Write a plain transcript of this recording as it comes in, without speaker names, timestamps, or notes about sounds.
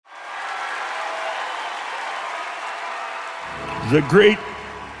The great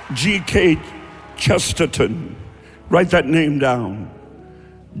G.K. Chesterton. Write that name down.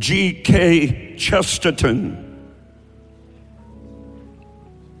 G.K. Chesterton.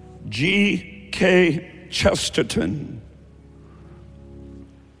 G.K. Chesterton.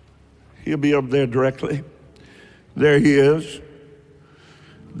 He'll be up there directly. There he is.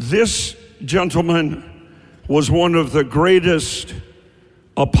 This gentleman was one of the greatest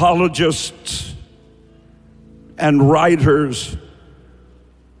apologists and writers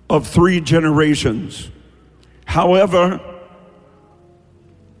of 3 generations. However,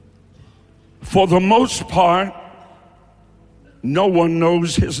 for the most part, no one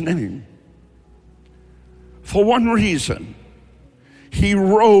knows his name. For one reason, he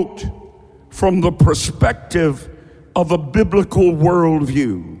wrote from the perspective of a biblical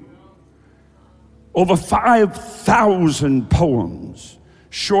worldview. Over 5,000 poems,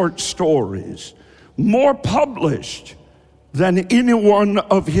 short stories, more published than anyone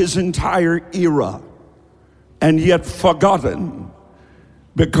of his entire era, and yet forgotten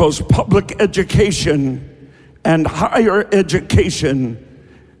because public education and higher education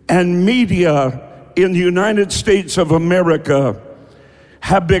and media in the United States of America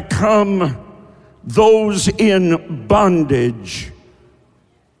have become those in bondage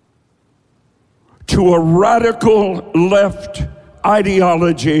to a radical left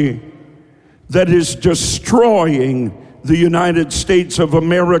ideology that is destroying the United States of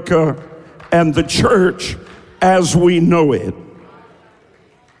America and the church as we know it.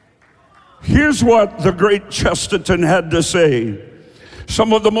 Here's what the great Chesterton had to say.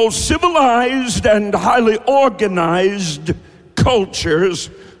 Some of the most civilized and highly organized cultures,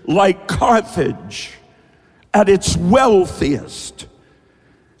 like Carthage, at its wealthiest,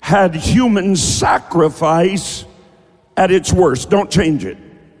 had human sacrifice at its worst. Don't change it.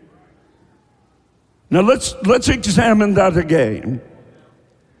 Now let's examine that again.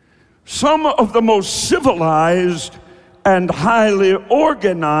 Some of the most civilized and highly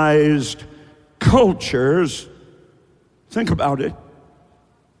organized cultures, think about it.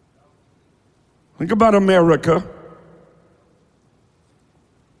 Think about America.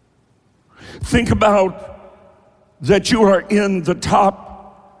 Think about that you are in the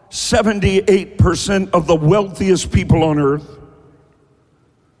top 78% of the wealthiest people on earth.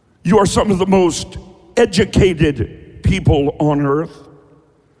 You are some of the most educated people on earth.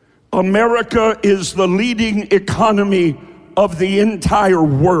 America is the leading economy of the entire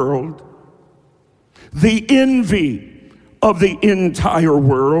world, the envy of the entire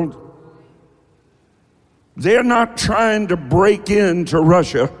world. They're not trying to break into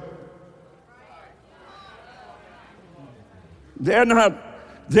Russia. They're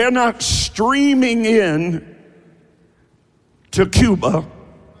not streaming in to Cuba.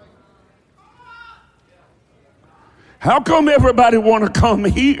 How come everybody want to come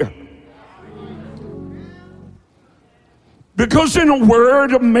here? Because in a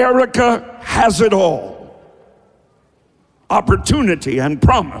word, America has it all. Opportunity and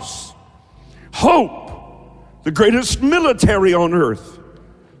promise. Hope, the greatest military on earth,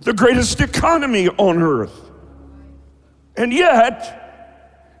 the greatest economy on earth. And yet,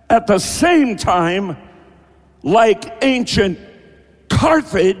 at the same time, like ancient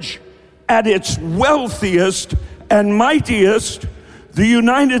Carthage, at its wealthiest and mightiest, the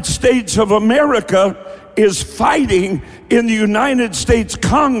United States of America is fighting in the United States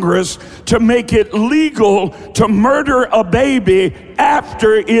Congress to make it legal to murder a baby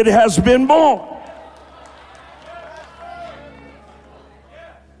after it has been born.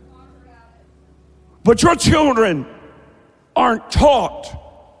 But your children aren't taught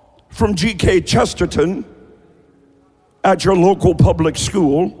from G.K. Chesterton at your local public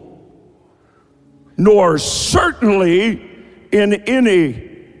school, nor certainly in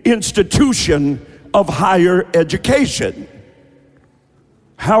any institution of higher education.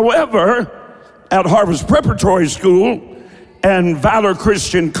 However, at Harvest Preparatory School and Valor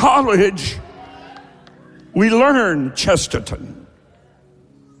Christian College, we learn Chesterton.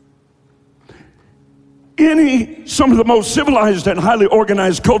 Some of the most civilized and highly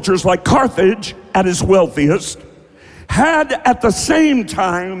organized cultures, like Carthage at its wealthiest, had at the same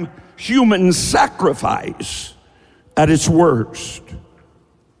time human sacrifice at its worst.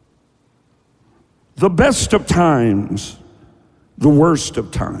 The best of times, the worst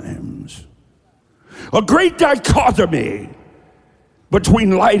of times. A great dichotomy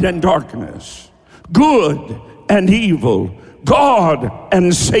between light and darkness, good and evil, God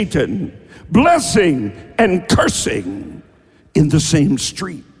and Satan, blessing and cursing in the same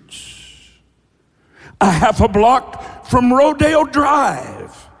streets. A half a block from Rodeo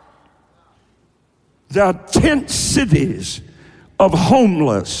Drive, the tent cities of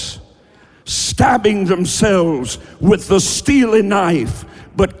homeless stabbing themselves with the steely knife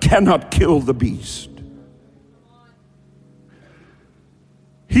but cannot kill the beast.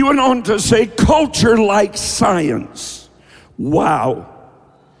 He went on to say, culture like science. Wow.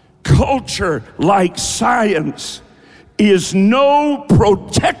 Culture like science is no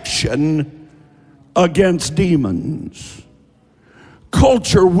protection against demons.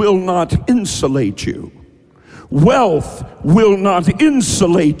 Culture will not insulate you. Wealth will not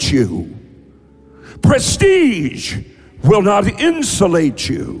insulate you. Prestige will not insulate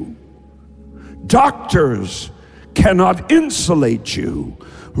you. Doctors cannot insulate you.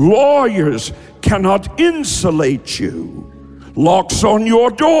 Lawyers cannot insulate you. Locks on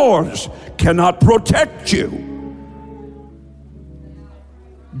your doors cannot protect you.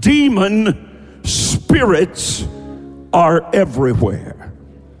 Demon spirits are everywhere.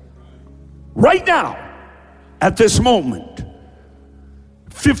 Right now, at this moment,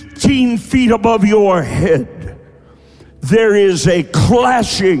 15 feet above your head, there is a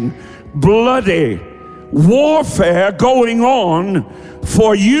clashing, bloody warfare going on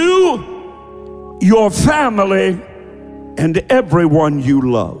for you, your family, and everyone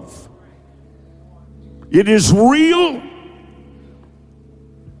you love. It is real.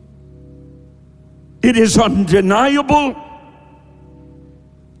 It is undeniable.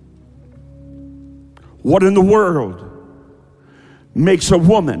 What in the world makes a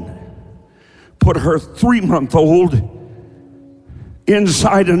woman put her 3-month-old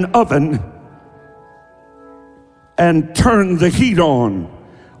inside an oven and turn the heat on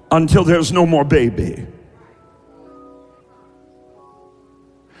until there's no more baby?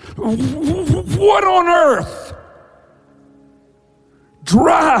 What on earth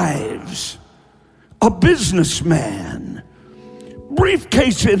drives a businessman,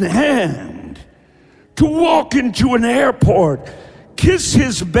 briefcase in hand, to walk into an airport, kiss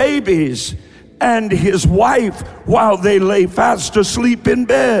his babies and his wife while they lay fast asleep in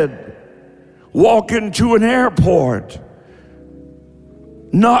bed, walk into an airport,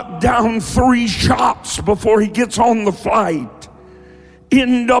 knock down 3 shots before he gets on the flight,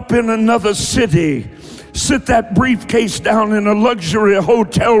 end up in another city, sit that briefcase down in a luxury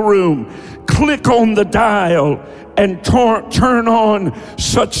hotel room, click on the dial, and turn on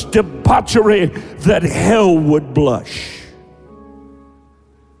such debauchery that hell would blush.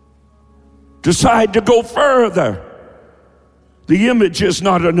 Decide to go further. The image is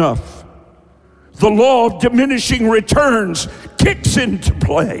not enough. The law of diminishing returns kicks into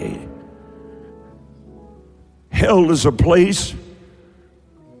play. Hell is a place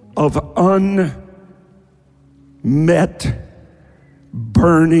of unmet,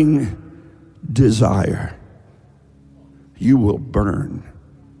 burning desire. You will burn.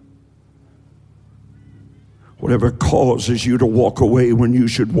 Whatever causes you to walk away when you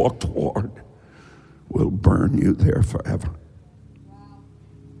should walk toward will burn you there forever.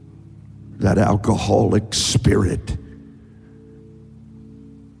 That alcoholic spirit,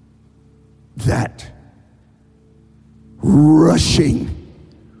 that rushing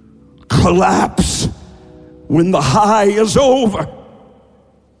collapse when the high is over,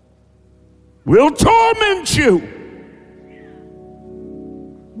 will torment you,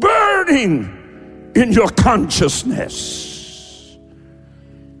 burning in your consciousness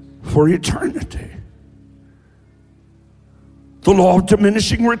for eternity. The law of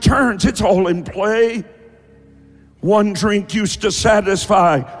diminishing returns, it's all in play. One drink used to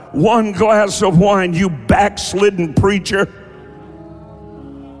satisfy, one glass of wine, you backslidden preacher.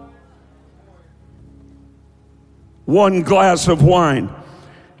 One glass of wine.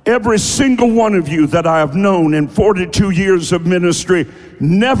 Every single one of you that I have known in 42 years of ministry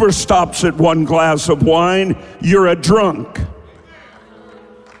never stops at one glass of wine. You're a drunk.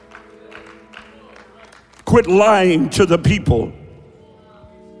 Quit lying to the people.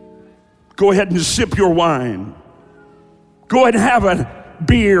 Go ahead and sip your wine. Go ahead and have a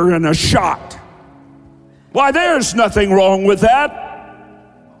beer and a shot. Why, there's nothing wrong with that.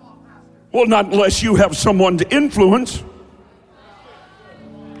 Well, not unless you have someone to influence.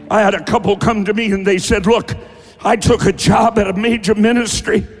 I had a couple come to me and they said, look, I took a job at a major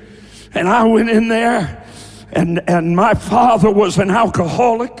ministry and I went in there and my father was an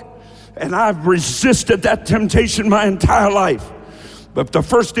alcoholic and I've resisted that temptation my entire life. But the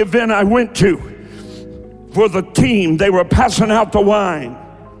first event I went to for the team, they were passing out the wine.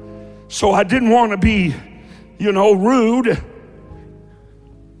 So I didn't want to be, rude.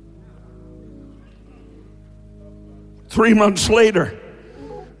 3 months later,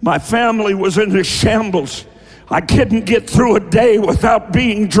 my family was in a shambles. I couldn't get through a day without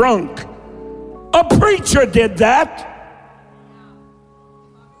being drunk. A preacher did that.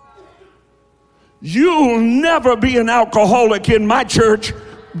 You'll never be an alcoholic in my church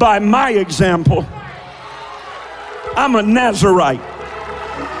by my example. I'm a Nazarite.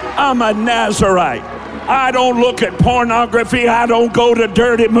 I'm a Nazarite. I don't look at pornography. I don't go to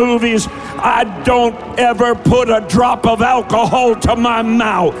dirty movies. I don't ever put a drop of alcohol to my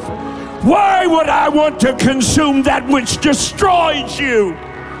mouth. Why would I want to consume that which destroys you?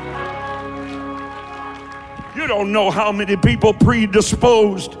 You don't know how many people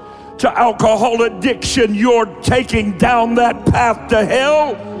predisposed to alcohol addiction you're taking down that path to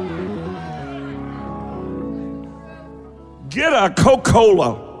hell. Get a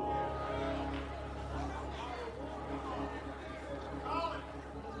Coca-Cola.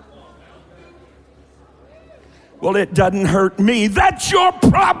 Well, it doesn't hurt me. That's your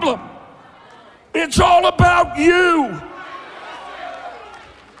problem. It's all about you.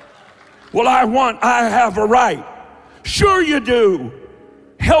 Well, I have a right. Sure you do.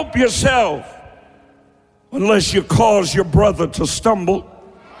 Help yourself. Unless you cause your brother to stumble.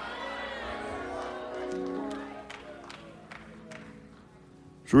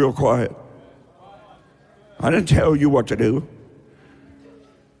 It's real quiet. I didn't tell you what to do.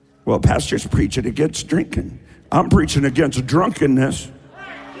 Well, pastor's preaching against drinking. I'm preaching against drunkenness.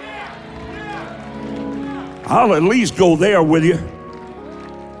 I'll at least go there with you.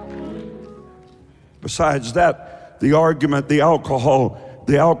 Besides that, the argument, the alcohol,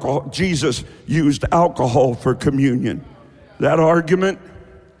 Jesus used alcohol for communion. That argument,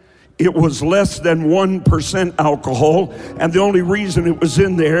 it was less than 1% alcohol, and the only reason it was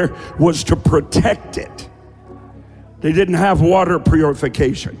in there was to protect it. They didn't have water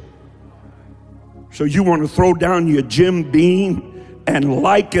purification. So you want to throw down your Jim Beam and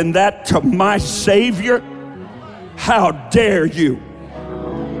liken that to my Savior? How dare you?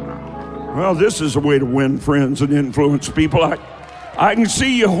 Well, this is a way to win friends and influence people. I can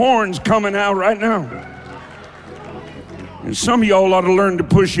see your horns coming out right now. And some of y'all ought to learn to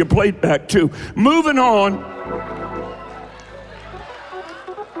push your plate back too. Moving on.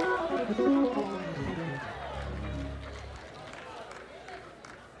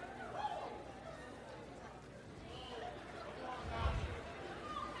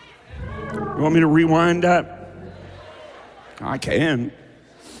 You want me to rewind that? I can.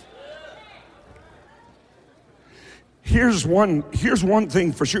 Here's one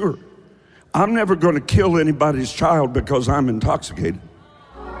thing for sure. I'm never going to kill anybody's child because I'm intoxicated.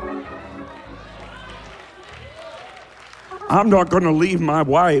 I'm not going to leave my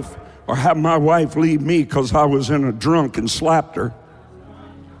wife or have my wife leave me because I was in a drunk and slapped her.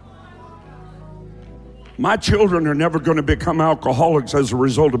 My children are never going to become alcoholics as a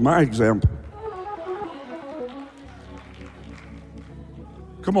result of my example.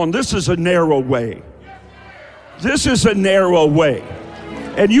 Come on, this is a narrow way. This is a narrow way.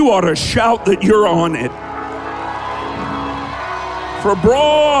 And you ought to shout that you're on it. For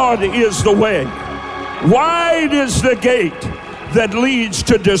broad is the way, wide is the gate that leads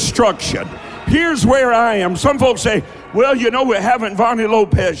to destruction. Here's where I am. Some folks say, well, you know, we're having Vonnie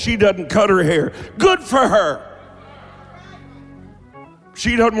Lopez. She doesn't cut her hair. Good for her.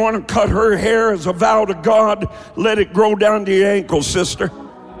 She doesn't want to cut her hair as a vow to God. Let it grow down to your ankles, sister.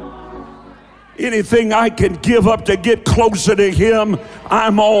 Anything I can give up to get closer to Him,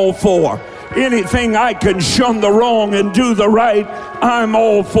 I'm all for. Anything I can shun the wrong and do the right, I'm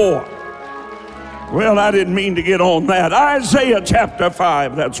all for. Well, I didn't mean to get on that. Isaiah chapter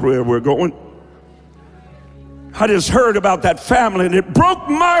 5, that's where we're going. I just heard about that family and it broke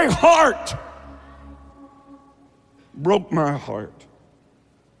my heart. Broke my heart.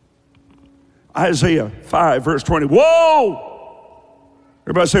 Isaiah 5, verse 20. Whoa!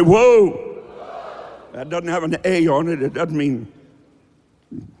 Everybody say, whoa. That doesn't have an A on it. It doesn't mean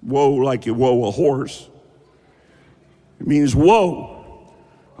whoa like you whoa a horse. It means whoa.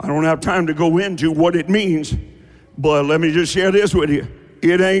 I don't have time to go into what it means, but let me just share this with you.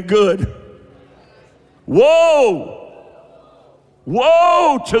 It ain't good. Woe!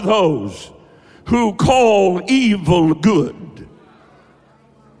 Woe to those who call evil good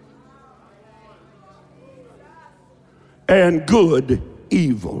and good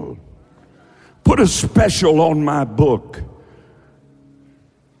evil. Put a special on my book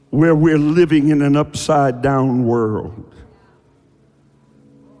where we're living in an upside down world.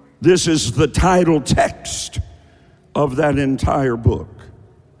 This is the title text of that entire book.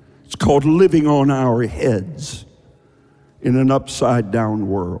 It's called Living on Our Heads in an Upside Down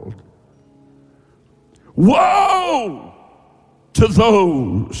World. Woe to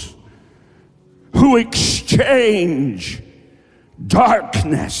those who exchange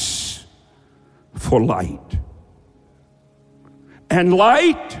darkness for light, and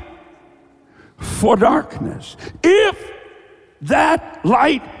light for darkness. If that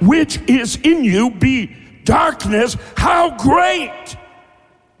light which is in you be darkness, how great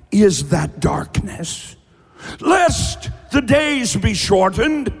is that darkness? Lest the days be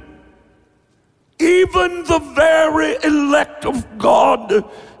shortened, even the very elect of God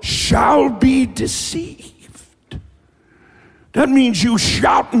shall be deceived. That means you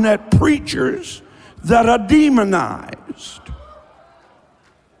shouting at preachers that are demonized,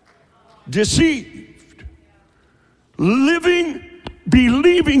 deceived, living,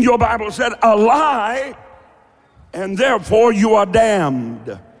 believing, your Bible said, a lie, and therefore you are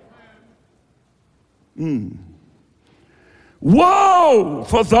damned. Woe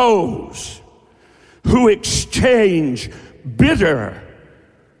for those who exchange bitter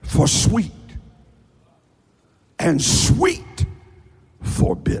for sweet and sweet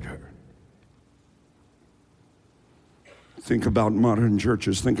for bitter. Think about modern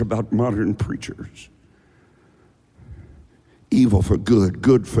churches. Think about modern preachers. Evil for good,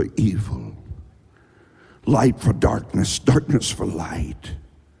 good for evil. Light for darkness, darkness for light.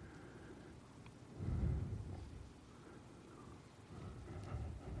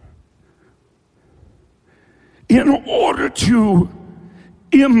 In order to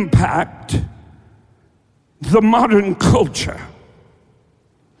impact the modern culture,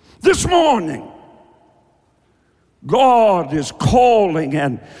 this morning, God is calling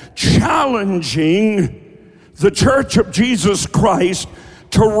and challenging the Church of Jesus Christ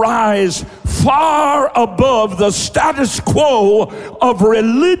to rise far above the status quo of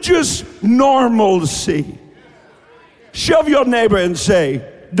religious normalcy. Shove your neighbor and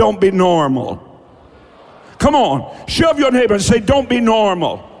say, don't be normal. Come on, shove your neighbor and say, don't be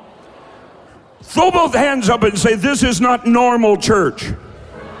normal. Throw both hands up and say, this is not normal church.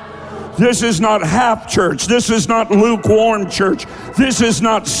 This is not half church. This is not lukewarm church. This is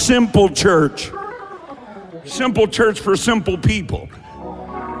not simple church. Simple church for simple people.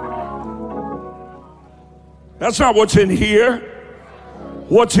 That's not what's in here.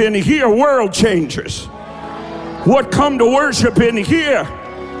 What's in here, world changers. What come to worship in here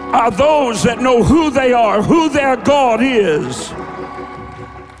are those that know who they are, who their God is.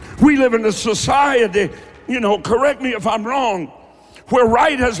 We live in a society, correct me if I'm wrong, where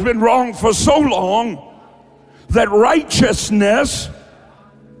right has been wrong for so long that righteousness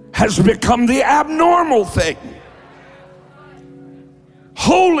has become the abnormal thing.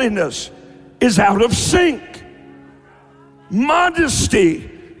 Holiness is out of sync. Modesty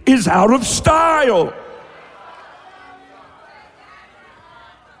is out of style.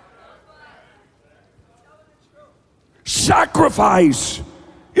 Sacrifice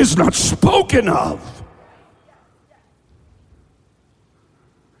is not spoken of.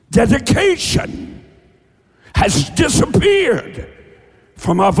 Dedication has disappeared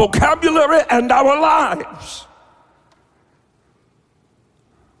from our vocabulary and our lives.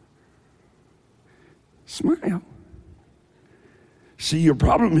 Smile. See, your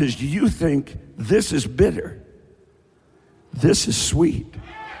problem is you think this is bitter. This is sweet.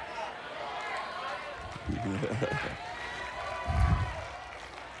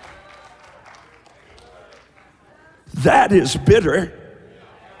 That is bitter.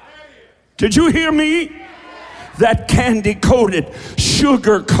 Did you hear me? That candy-coated,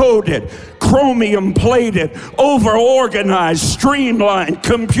 sugar-coated, chromium-plated, over-organized, streamlined,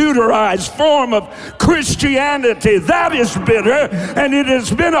 computerized form of Christianity, that is bitter, and it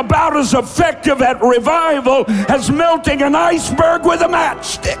has been about as effective at revival as melting an iceberg with a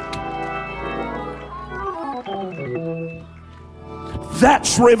matchstick.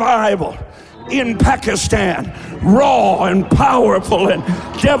 That's revival in Pakistan, raw and powerful, and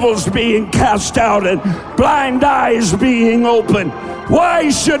devils being cast out and blind eyes being opened.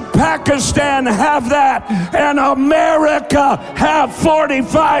 Why should Pakistan have that and America have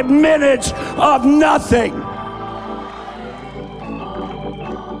 45 minutes of nothing?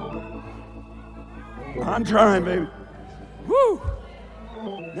 I'm trying, baby. Woo!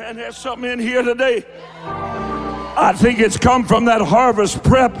 Man, there's something in here today. I think it's come from that Harvest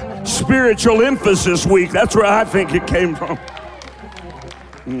Prep Spiritual Emphasis Week. That's where I think it came from.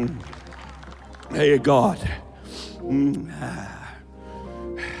 Hey, God.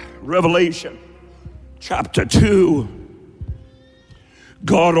 Revelation chapter 2.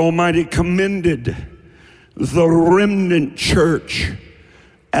 God Almighty commended the remnant church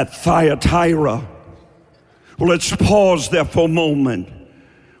at Thyatira. Well, let's pause there for a moment.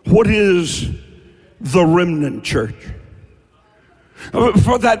 What is the remnant church?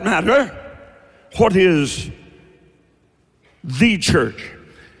 For that matter, what is the church?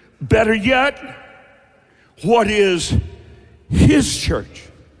 Better yet, what is his church?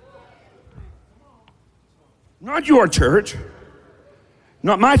 Not your church.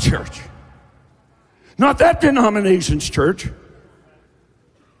 Not my church. Not that denomination's church.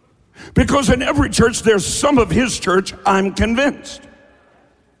 Because in every church, there's some of his church, I'm convinced.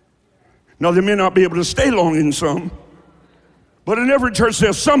 Now, they may not be able to stay long in some, but in every church,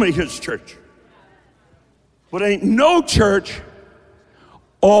 there's some of his church. But ain't no church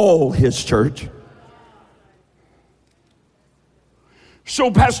all his church. So,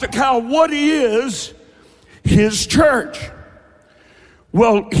 Pastor Cal, what is his church?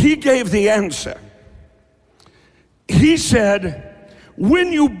 Well, he gave the answer. He said,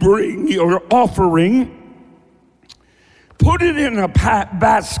 when you bring your offering, put it in a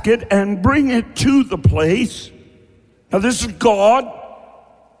basket and bring it to the place. Now, this is God.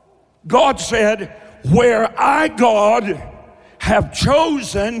 God said, where I, God, have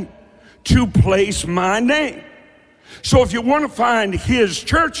chosen to place my name. So if you want to find his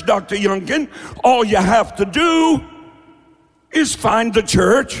church, Dr. Youngkin, all you have to do is find the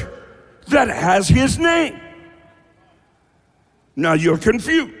church that has his name. Now you're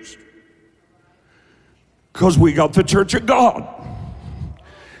confused because we got the Church of God.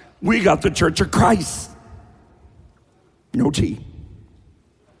 We got the Church of Christ. No T.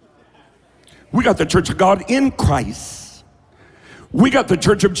 We got the Church of God in Christ. We got the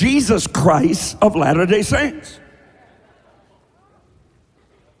Church of Jesus Christ of Latter-day Saints.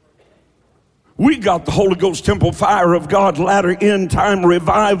 We got the Holy Ghost Temple Fire of God Latter End Time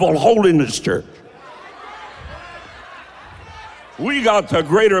Revival Holiness Church. We got the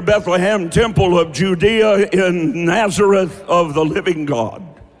Greater Bethlehem Temple of Judea in Nazareth of the living God.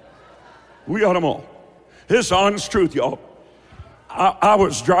 We got them all. This is honest truth, y'all. I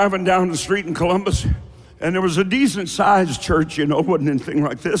was driving down the street in Columbus, and there was a decent-sized church, wasn't anything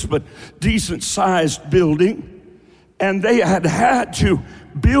like this, but decent-sized building, and they had to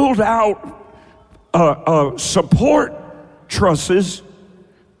build out support trusses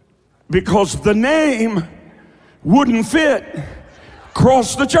because the name wouldn't fit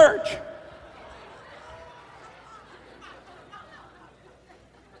across the church.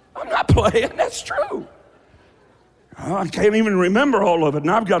 I'm not playing, that's true. I can't even remember all of it,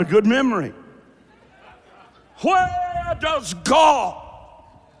 and I've got a good memory. Where does God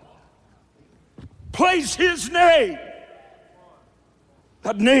place his name?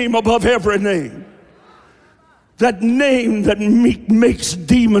 That name above every name. That name that makes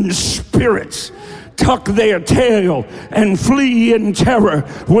demon spirits tuck their tail and flee in terror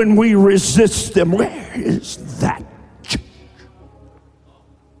when we resist them. Where is that church?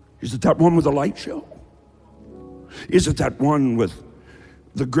 Is it that one with the light show? Is it that one with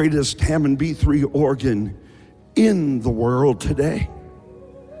the greatest Hammond B3 organ in the world today?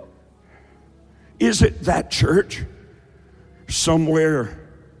 Is it that church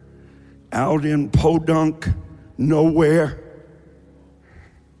somewhere out in Podunk, nowhere,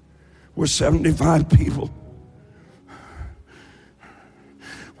 with 75 people,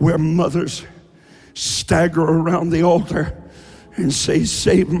 where mothers stagger around the altar and say,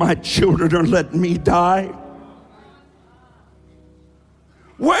 save my children or let me die?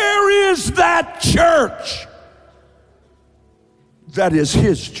 Where is that church? That is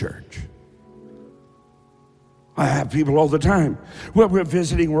his church. I have people all the time. Well, we're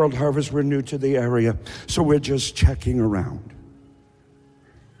visiting World Harvest. We're new to the area, so we're just checking around.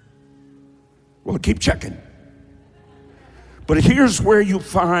 Well, keep checking. But here's where you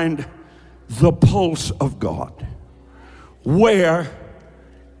find the pulse of God. Where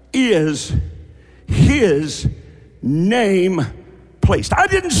is his name placed? I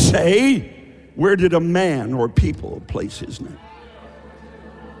didn't say, where did a man or people place his name?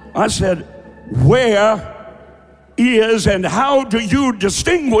 I said, where is and how do you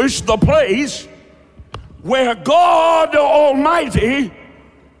distinguish the place where God Almighty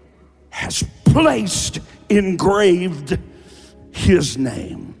has placed, engraved his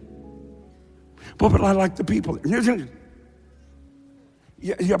name? But I like the people.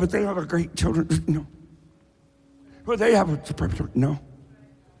 Yeah, but they have a great children. No. Well, they have a, no.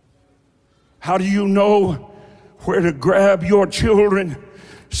 How do you know where to grab your children,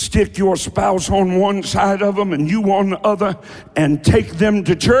 stick your spouse on one side of them and you on the other, and take them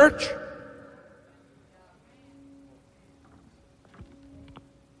to church?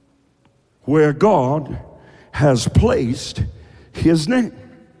 Where God has placed his name.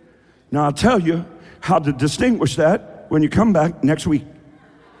 Now, I'll tell you how to distinguish that when you come back next week.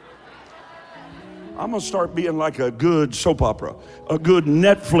 I'm going to start being like a good soap opera, a good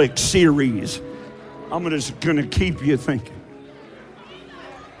Netflix series. I'm just going to keep you thinking.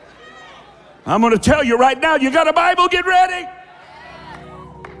 I'm going to tell you right now, you got a Bible, get ready.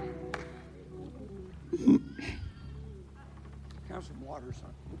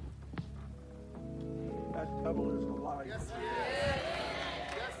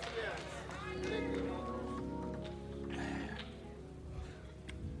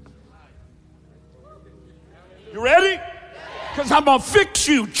 Because I'm going to fix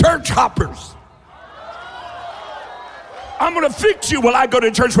you, church hoppers. I'm going to fix you. Well, I go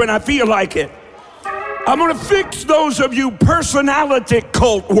to church when I feel like it. I'm going to fix those of you personality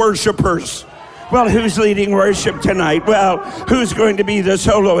cult worshipers. Well, who's leading worship tonight? Well, who's going to be the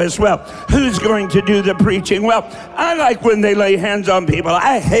soloist? Well, who's going to do the preaching? Well, I like when they lay hands on people.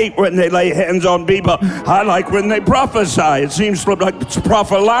 I hate when they lay hands on people. I like when they prophesy. It seems like it's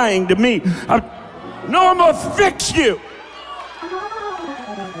prophet-lying to me. I'm going to fix you.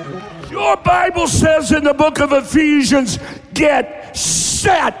 Your Bible says in the book of Ephesians, get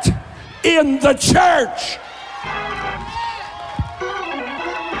set in the church.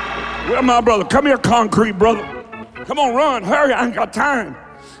 Well, my brother, come here, concrete brother. Come on, run, hurry, I ain't got time.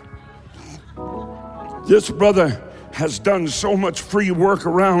 This brother has done so much free work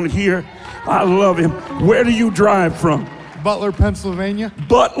around here. I love him. Where do you drive from? Butler, Pennsylvania.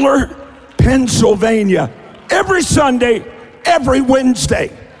 Butler, Pennsylvania. Every Sunday, every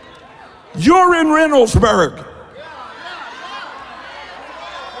Wednesday. You're in Reynoldsburg.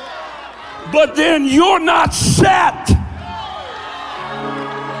 But then you're not set.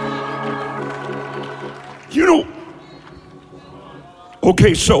 You know,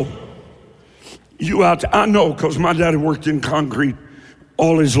 okay, so you out I know because my daddy worked in concrete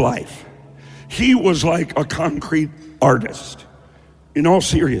all his life. He was like a concrete artist. In all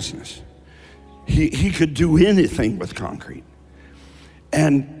seriousness, he could do anything with concrete.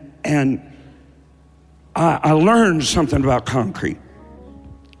 And I learned something about concrete.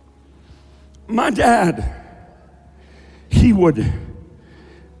 My dad, he would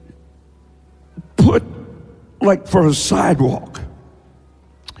put, like for a sidewalk,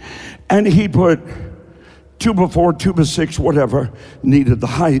 and he put 2x4, 2x6, whatever needed the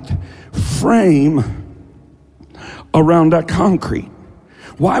height, frame around that concrete.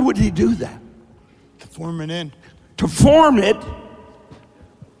 Why would he do that? To form it in. To form it.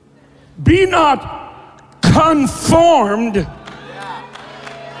 Be not conformed.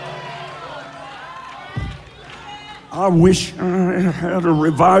 I wish I had a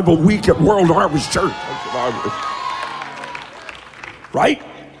revival week at World Harvest Church. That's what I wish. Right?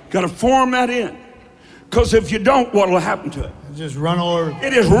 Got to form that in. Because if you don't, what will happen to it? It'll just run all over.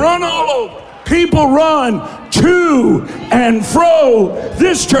 It is run all over. People run to and fro,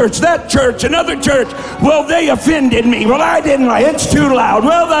 this church, that church, another church. Well, they offended me. Well, I didn't like it. It's too loud.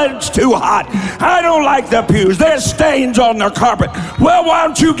 Well, that's too hot. I don't like the pews. There's stains on their carpet. Well, why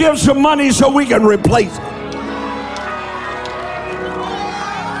don't you give some money so we can replace it?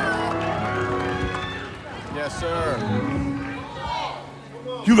 Yes, sir.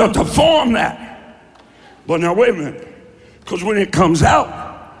 You got to form that. But now, wait a minute. Because when it comes out,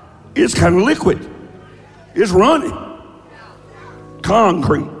 it's kind of liquid. It's running.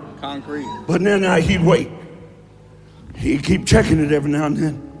 Concrete. But then he'd wait. He'd keep checking it every now and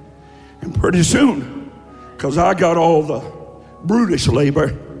then. And pretty soon, because I got all the brutish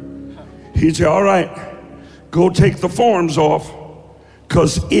labor, he'd say, all right, go take the forms off,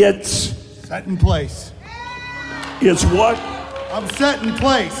 because it's... set in place. It's what? I'm set in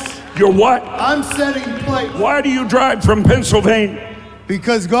place. You're what? I'm setting in place. Why do you drive from Pennsylvania?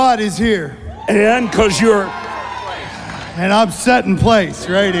 Because God is here. And because you're... And I'm set in place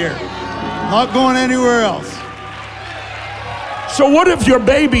right here. Not going anywhere else. So what if your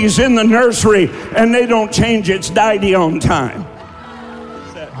baby's in the nursery and they don't change its diaper on time?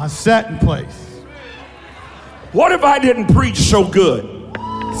 I'm set in place. What if I didn't preach so good?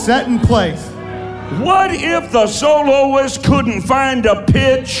 Set in place. What if the soloist couldn't find a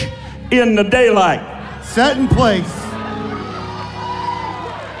pitch in the daylight? Set in place.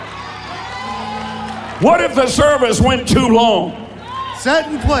 What if the service went too long?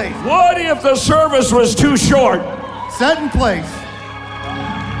 Set in place. What if the service was too short? Set in place.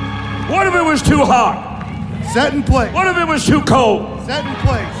 What if it was too hot? Set in place. What if it was too cold? Set in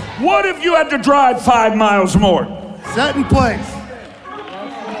place. What if you had to drive 5 miles more? Set in place.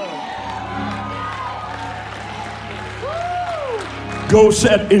 Go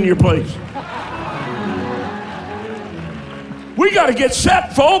set in your place. We got to get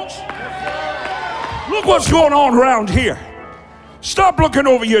set, folks. Look what's going on around here. Stop looking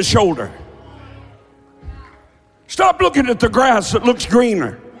over your shoulder. Stop looking at the grass that looks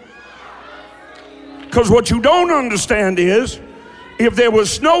greener. Because what you don't understand is, if there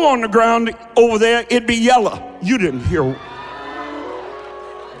was snow on the ground over there, it'd be yellow. You didn't hear.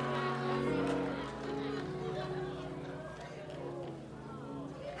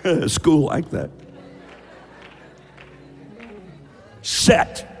 School like that.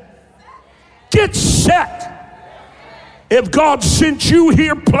 Set. Get set. If God sent you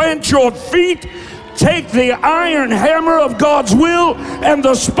here, plant your feet Take the iron hammer of God's will and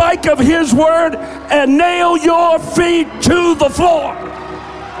the spike of His word and nail your feet to the floor.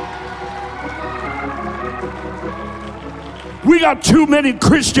 We got too many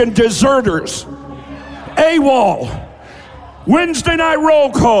Christian deserters. AWOL. Wednesday night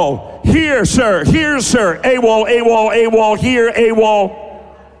roll call. Here, sir. Here, sir. AWOL, AWOL, AWOL. Here, AWOL.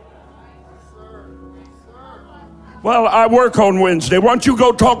 Well, I work on Wednesday. Why don't you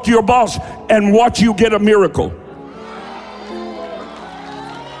go talk to your boss and watch you get a miracle?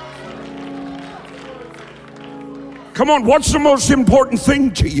 Come on, what's the most important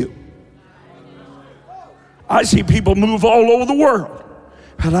thing to you? I see people move all over the world,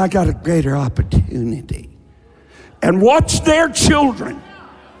 but I got a greater opportunity. And watch their children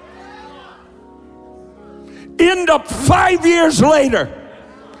end up 5 years later,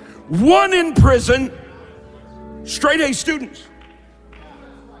 one in prison, straight A students,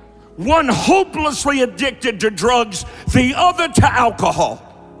 one hopelessly addicted to drugs, the other to alcohol.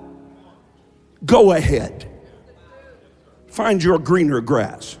 Go ahead, find your greener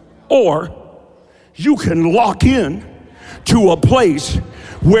grass. Or you can lock in to a place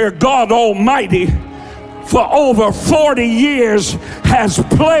where God Almighty for over 40 years has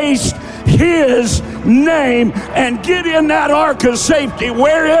placed His name, and get in that ark of safety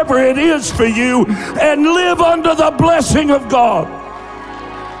wherever it is for you and live under the blessing of God.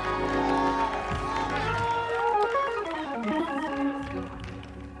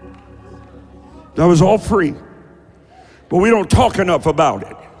 That was all free, but we don't talk enough about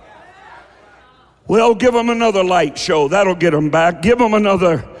it. Well, give them another light show. That'll get them back. Give them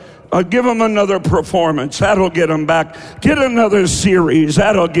another performance. That'll get them back. Get another series.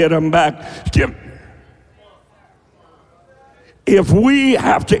 That'll get them back. If we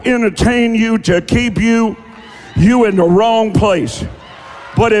have to entertain you to keep you in the wrong place.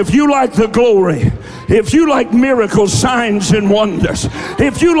 But if you like the glory, if you like miracles, signs, and wonders,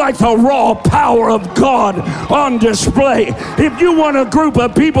 if you like the raw power of God on display, if you want a group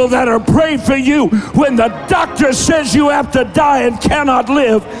of people that are praying for you when the doctor says you have to die and cannot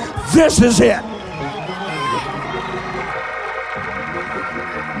live, this is it.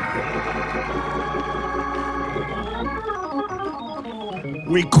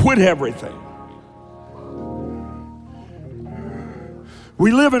 We quit everything.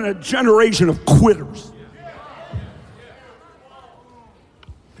 We live in a generation of quitters.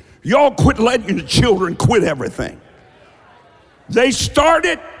 Y'all quit letting your children quit everything. They start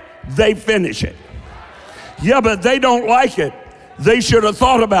it, they finish it. Yeah, but they don't like it. They should have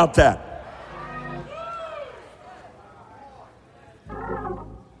thought about that.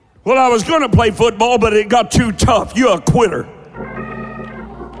 Well, I was going to play football, but it got too tough. You're a quitter.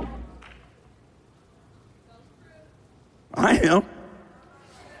 I am.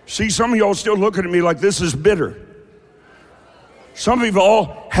 See, some of y'all still looking at me like this is bitter. Some of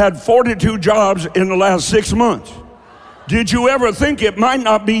y'all had 42 jobs in the last 6 months. Did you ever think it might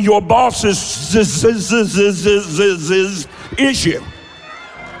not be your boss's issue?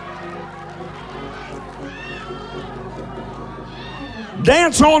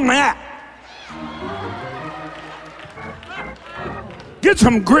 Dance on that. Get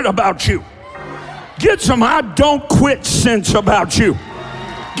some grit about you. Get some I don't quit sense about you.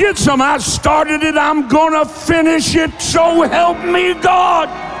 Get some I started it, I'm gonna finish it, so help me God.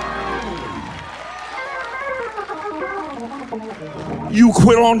 You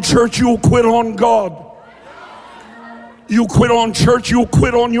quit on church, you'll quit on God. You quit on church, you'll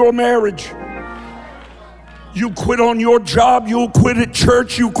quit on your marriage. You quit on your job, you'll quit at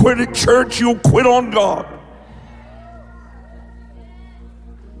church. You quit at church, you'll quit on God.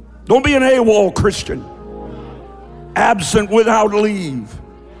 Don't be an AWOL Christian. Absent without leave.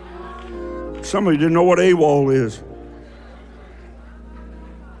 Somebody didn't know what AWOL is.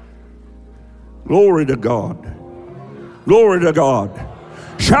 Glory to God. Glory to God.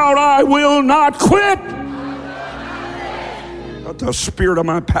 Shout, I will not quit. Got the spirit of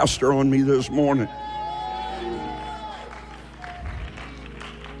my pastor on me this morning.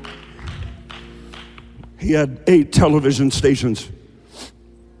 He had 8 television stations.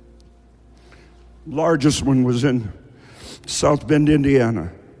 Largest one was in South Bend,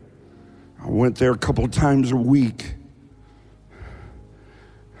 Indiana. I went there a couple of times a week.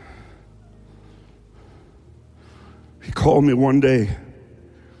 He called me one day.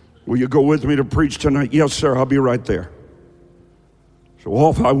 Will you go with me to preach tonight? Yes, sir, I'll be right there. So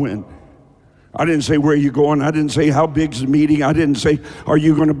off I went. I didn't say, where are you going? I didn't say, how big's the meeting? I didn't say, are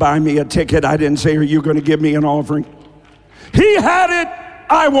you going to buy me a ticket? I didn't say, are you going to give me an offering? He had it,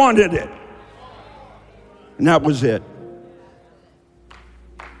 I wanted it. And that was it.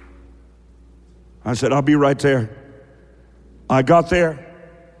 I said, I'll be right there. I got there.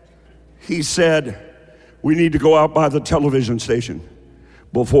 He said, we need to go out by the television station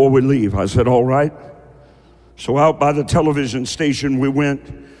before we leave. I said, all right. So out by the television station we went.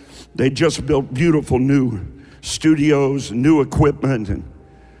 They just built beautiful new studios, new equipment, and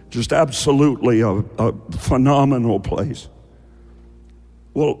just absolutely a phenomenal place.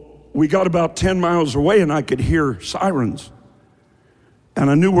 Well, we got about 10 miles away and I could hear sirens. And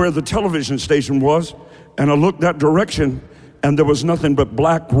I knew where the television station was, and I looked that direction, and there was nothing but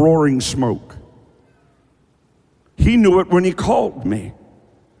black roaring smoke. He knew it when he called me.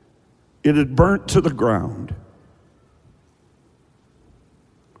 It had burnt to the ground.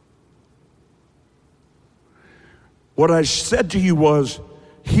 What I said to you was,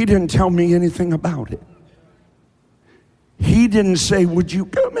 he didn't tell me anything about it. He didn't say, would you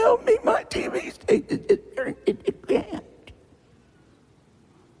come help me? My TV's it can't.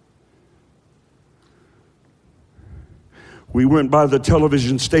 We went by the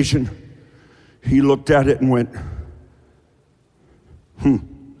television station. He looked at it and went,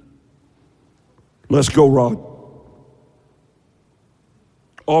 let's go, Rod.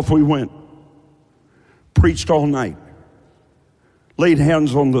 Off we went. Preached all night. Laid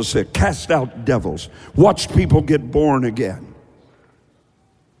hands on the sick. Cast out devils. Watched people get born again.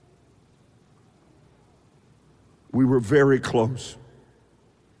 We were very close.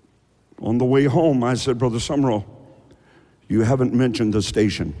 On the way home, I said, Brother Summerall, you haven't mentioned the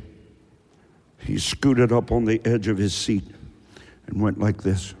station. He scooted up on the edge of his seat and went like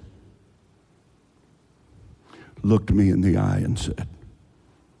this. Looked me in the eye and said,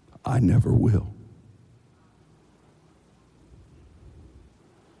 I never will.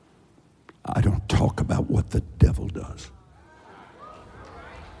 I don't talk about what the devil does.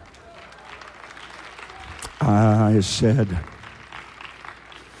 I said,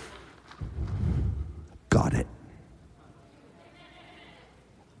 got it.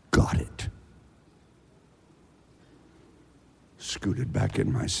 Got it. Scooted back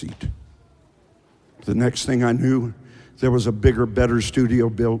in my seat. The next thing I knew, there was a bigger, better studio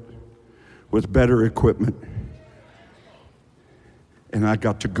built with better equipment. And I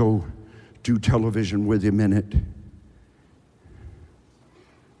got to go do television with him in it.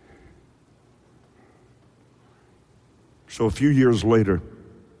 So a few years later,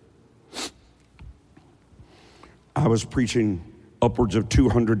 I was preaching upwards of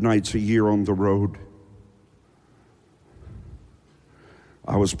 200 nights a year on the road.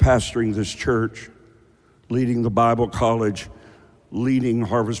 I was pastoring this church, leading the Bible college, leading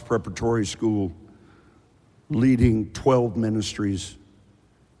Harvest Preparatory School, leading 12 ministries,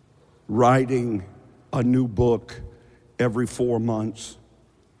 writing a new book every 4 months,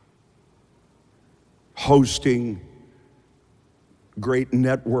 hosting great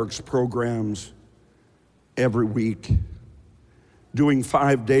networks programs every week, doing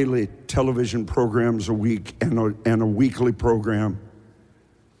 5 daily television programs a week and a weekly program.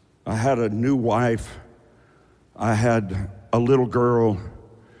 I had a new wife. I had a little girl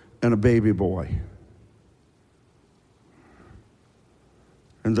and a baby boy.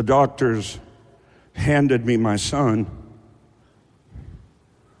 And the doctors handed me my son,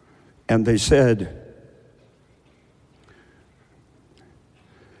 and they said,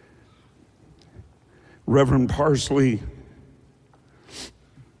 Reverend Parsley,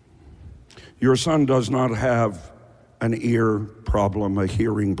 your son does not have an ear problem, a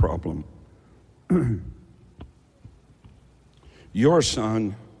hearing problem. Your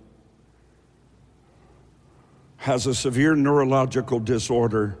son has a severe neurological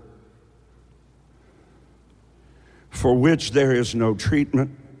disorder for which there is no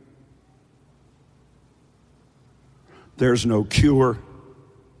treatment, there's no cure,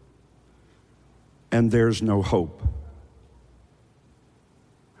 and there's no hope.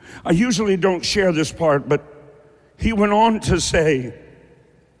 I usually don't share this part, but he went on to say,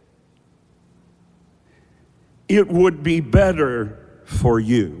 it would be better for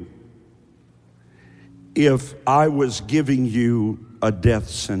you if I was giving you a death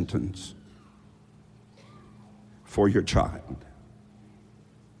sentence for your child.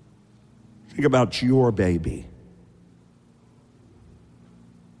 Think about your baby.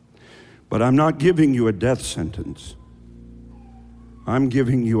 But I'm not giving you a death sentence. I'm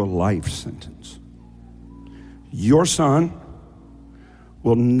giving you a life sentence. Your son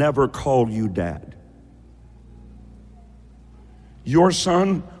will never call you dad. Your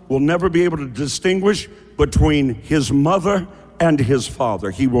son will never be able to distinguish between his mother and his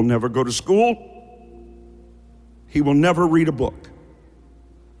father. He will never go to school. He will never read a book.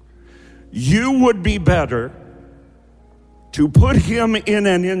 You would be better to put him in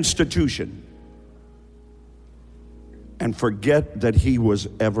an institution and forget that he was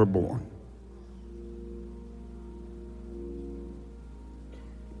ever born.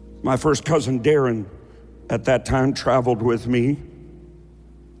 My first cousin Darren at that time traveled with me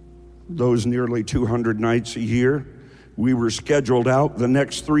those nearly 200 nights a year. We were scheduled out the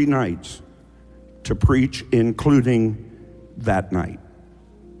next 3 nights to preach, including that night.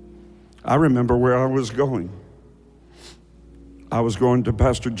 I remember where I was going. I was going to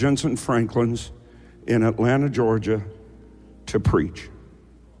Pastor Jensen Franklin's in Atlanta, Georgia, to preach.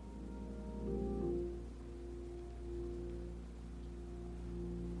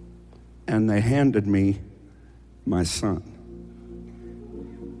 And they handed me my son.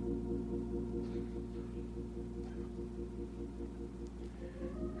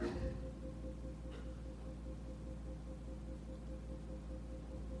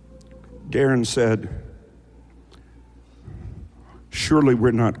 Darren said, "Surely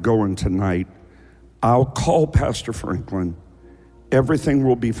we're not going tonight. I'll call Pastor Franklin. Everything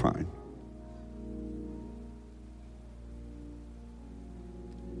will be fine."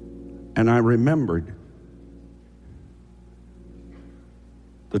 And I remembered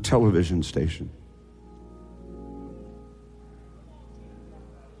the television station.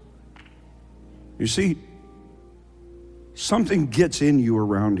 You see, something gets in you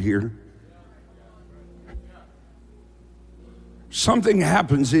around here. Something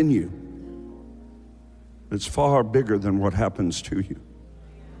happens in you that's far bigger than what happens to you.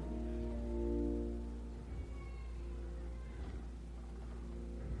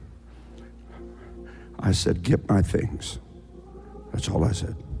 I said, "Get my things." That's all I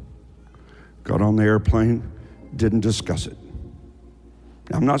said. Got on the airplane, didn't discuss it.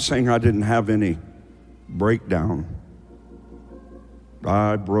 I'm not saying I didn't have any breakdown.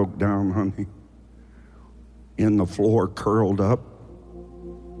 I broke down, honey, in the floor, curled up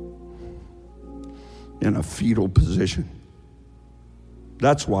in a fetal position.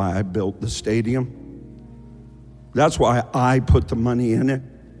 That's why I built the stadium. That's why I put the money in it.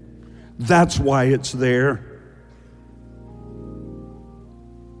 That's why it's there.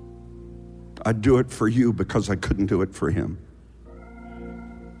 I do it for you because I couldn't do it for him.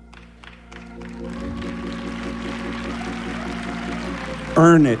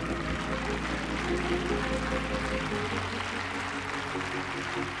 Earn it.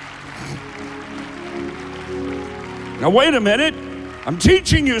 Now wait a minute. I'm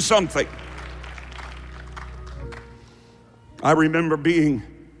teaching you something. I remember being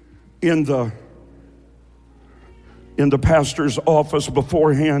in the pastor's office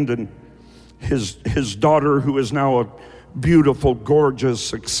beforehand, and his daughter, who is now a beautiful, gorgeous,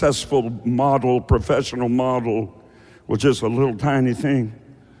 successful model, professional model, was just a little tiny thing.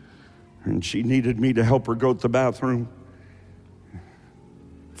 And she needed me to help her go to the bathroom.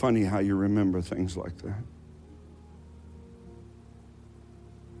 Funny how you remember things like that.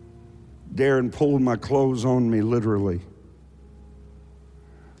 Darren pulled my clothes on me, literally.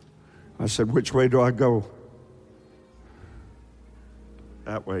 I said, "Which way do I go?"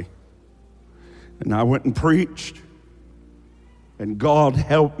 "That way." And I went and preached, and God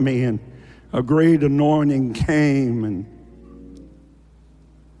helped me, and a great anointing came, and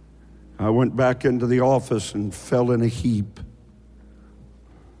I went back into the office and fell in a heap.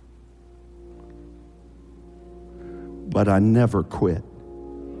 But I never quit.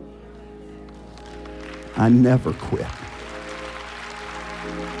 I never quit.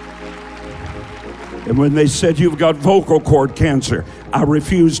 And when they said, "You've got vocal cord cancer," I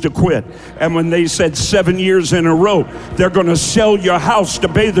refused to quit. And when they said 7 years in a row, "They're going to sell your house to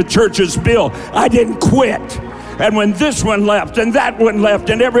pay the church's bill," I didn't quit. And when this one left and that one left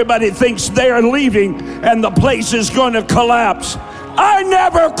and everybody thinks they're leaving and the place is going to collapse, I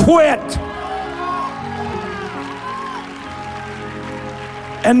never quit.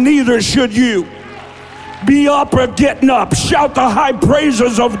 And neither should you. Be up or getting up. Shout the high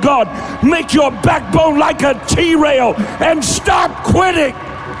praises of God. Make your backbone like a T-rail and stop quitting.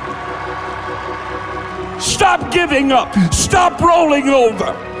 Stop giving up. Stop rolling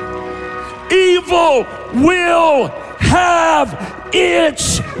over. Evil will have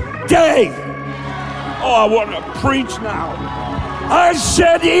its day. Oh, I want to preach now. I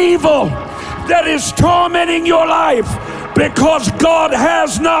said evil that is tormenting your life. Because God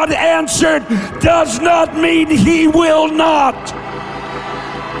has not answered does not mean he will not.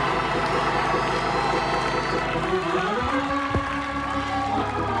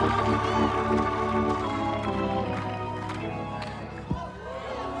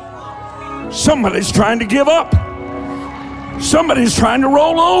 Somebody's trying to give up. Somebody's trying to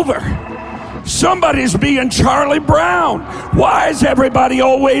roll over. Somebody's being Charlie Brown. Why is everybody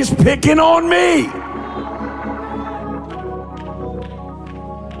always picking on me?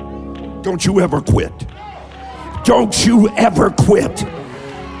 Don't you ever quit. Don't you ever quit.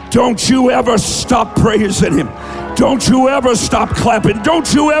 Don't you ever stop praising him. Don't you ever stop clapping.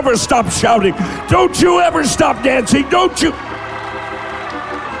 Don't you ever stop shouting. Don't you ever stop dancing. Don't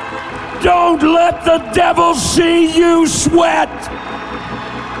let the devil see you sweat.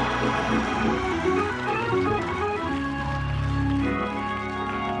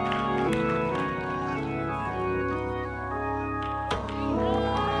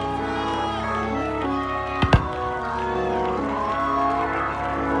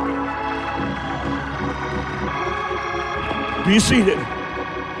 Be seated.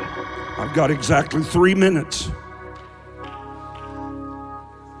 I've got exactly 3 minutes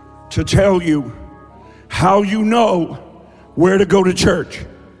to tell you how you know where to go to church.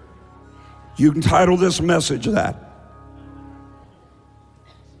 You can title this message that.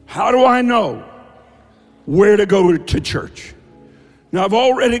 How do I know where to go to church? Now, I've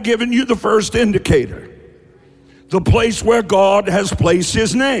already given you the first indicator, the place where God has placed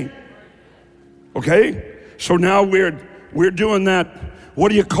his name. Okay? So now we're doing that, what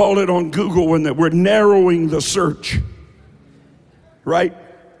do you call it on Google when we're narrowing the search, right?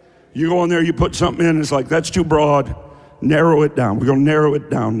 You go in there, you put something in, it's like, that's too broad, narrow it down. We're gonna narrow it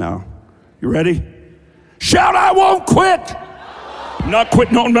down now. You ready? Shout, I won't quit. I'm not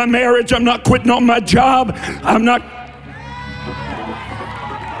quitting on my marriage, I'm not quitting on my job,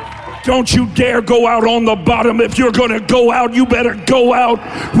 Don't you dare go out on the bottom. If you're gonna go out, you better go out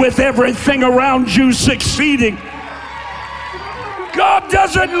with everything around you succeeding. God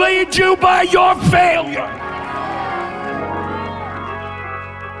doesn't lead you by your failure.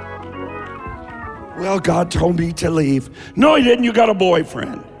 Well, God told me to leave. No, he didn't. You got a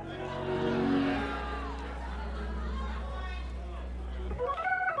boyfriend.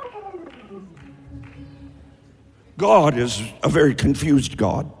 God is a very confused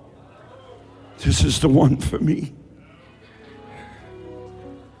God. This is the one for me.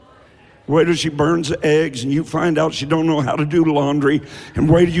 Wait till she burns the eggs and you find out she don't know how to do laundry, and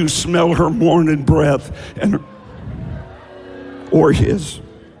wait till you smell her morning breath or his.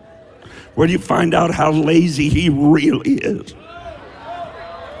 Wait till you find out how lazy he really is.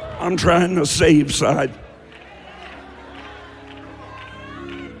 I'm trying to save side.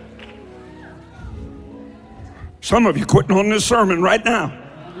 Some of you quitting on this sermon right now.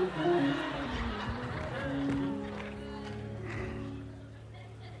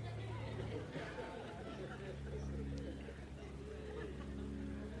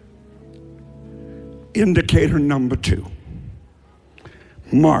 Indicator number 2,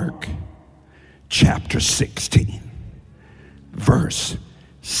 Mark chapter 16, verse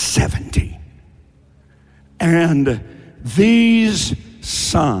 17. And these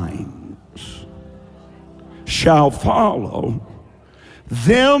signs shall follow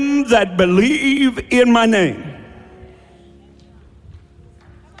them that believe in my name.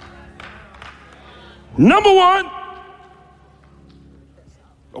 Number 1,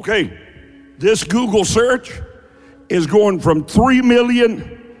 okay. This Google search is going from 3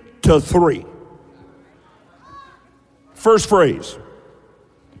 million to 3. First phrase,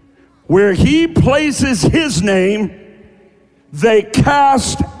 where he places his name, they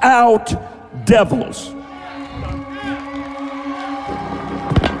cast out devils.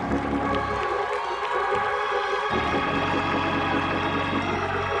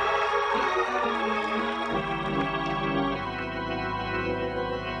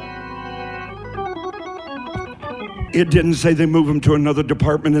 It didn't say they move them to another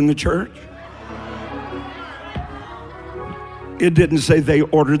department in the church. It didn't say they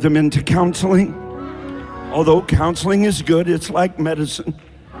ordered them into counseling. Although counseling is good, it's like medicine.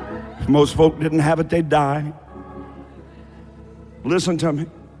 If most folk didn't have it, they'd die. Listen to me.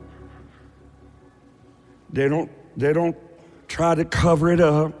 They don't try to cover it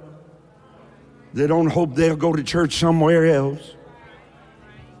up. They don't hope they'll go to church somewhere else.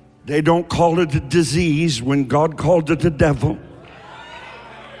 They don't call it a disease when God called it the devil.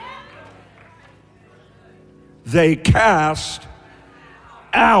 They cast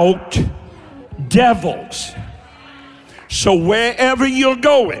out devils. So wherever you're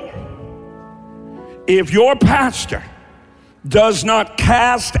going, if your pastor does not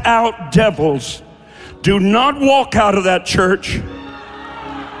cast out devils, do not walk out of that church.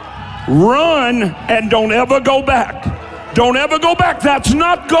 Run and don't ever go back. Don't ever go back. That's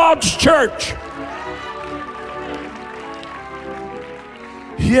not God's church.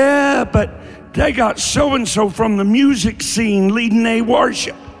 Yeah, but they got so-and-so from the music scene leading a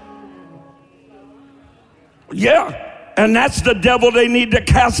worship. Yeah, and that's the devil they need to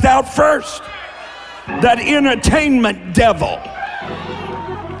cast out first. That entertainment devil.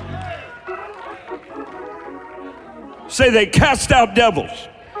 Say they cast out devils.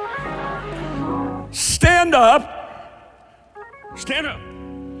 Stand up. Stand up.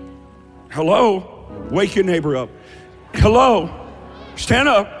 Hello? Wake your neighbor up. Hello? Stand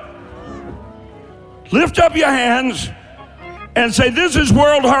up. Lift up your hands and say, this is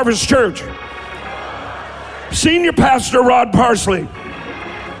World Harvest Church. Senior Pastor Rod Parsley.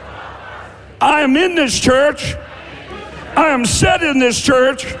 I am in this church. I am set in this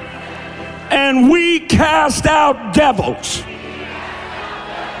church. And we cast out devils.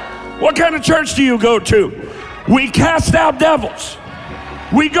 What kind of church do you go to? We cast out devils.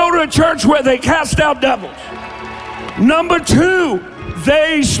 We go to a church where they cast out devils. Number 2,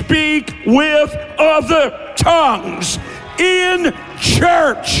 they speak with other tongues in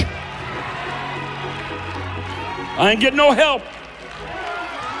church. I ain't getting no help.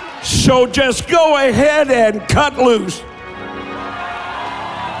 So just go ahead and cut loose.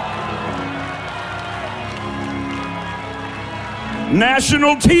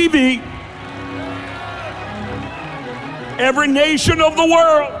 National TV, every nation of the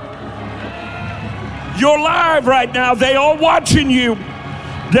world. You're live right now. They are watching you.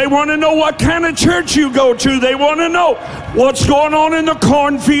 They want to know what kind of church you go to. They want to know what's going on in the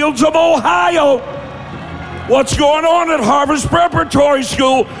cornfields of Ohio. What's going on at Harvest Preparatory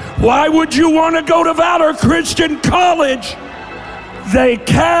School. Why would you want to go to Valor Christian College? They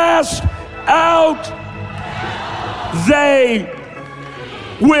cast out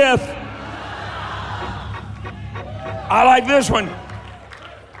with, I like this one.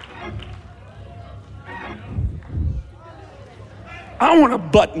 I want a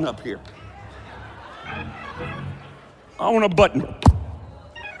button up here. I want a button.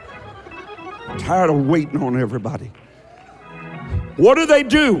 I'm tired of waiting on everybody. What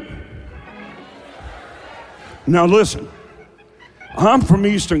do? Now listen, I'm from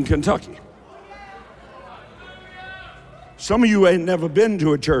Eastern Kentucky. Some of you ain't never been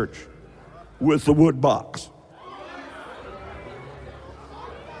to a church with the wood box.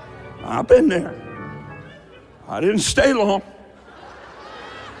 I've been there. I didn't stay long.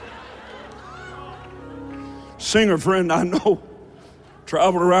 Singer friend I know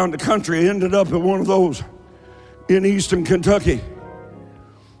traveled around the country, ended up at one of those in Eastern Kentucky.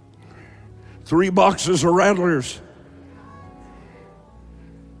 3 boxes of rattlers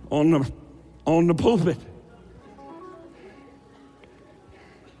on the pulpit.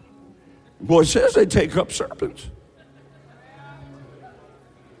 Boy, it says they take up serpents.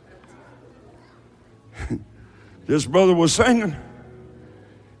 This brother was singing.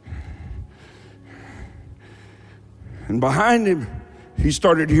 And behind him, he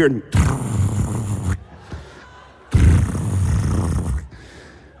started hearing.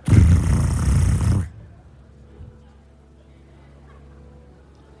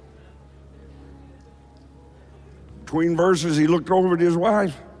 Between verses, he looked over at his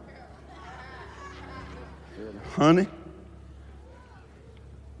wife. Honey,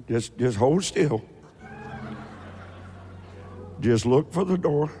 just hold still. Just look for the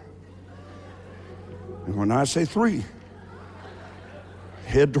door. And when I say 3,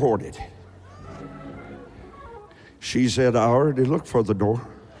 head toward it. She said, I already looked for the door,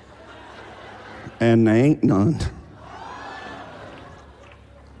 and there ain't none.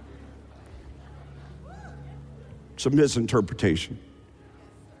 It's a misinterpretation.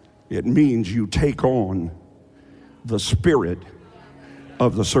 It means you take on the spirit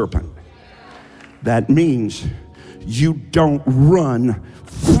of the serpent. That means you don't run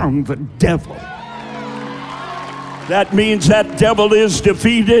from the devil. That means that devil is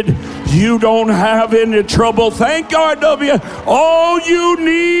defeated. You don't have any trouble. Thank God, W. All you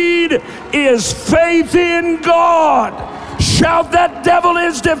need is faith in God. Shout, that devil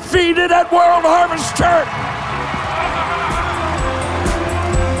is defeated at World Harvest Church.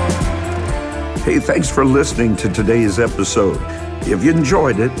 Hey, thanks for listening to today's episode. If you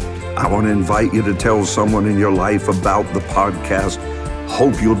enjoyed it, I want to invite you to tell someone in your life about the podcast.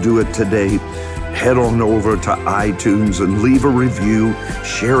 Hope you'll do it today. Head on over to iTunes and leave a review.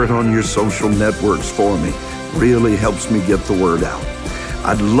 Share it on your social networks for me. Really helps me get the word out.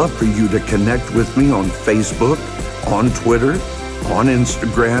 I'd love for you to connect with me on Facebook, on Twitter, on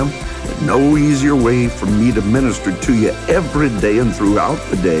Instagram. No easier way for me to minister to you every day and throughout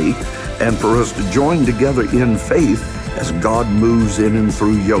the day, and for us to join together in faith as God moves in and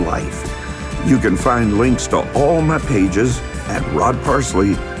through your life. You can find links to all my pages at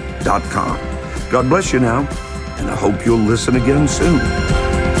rodparsley.com. God bless you now, and I hope you'll listen again soon.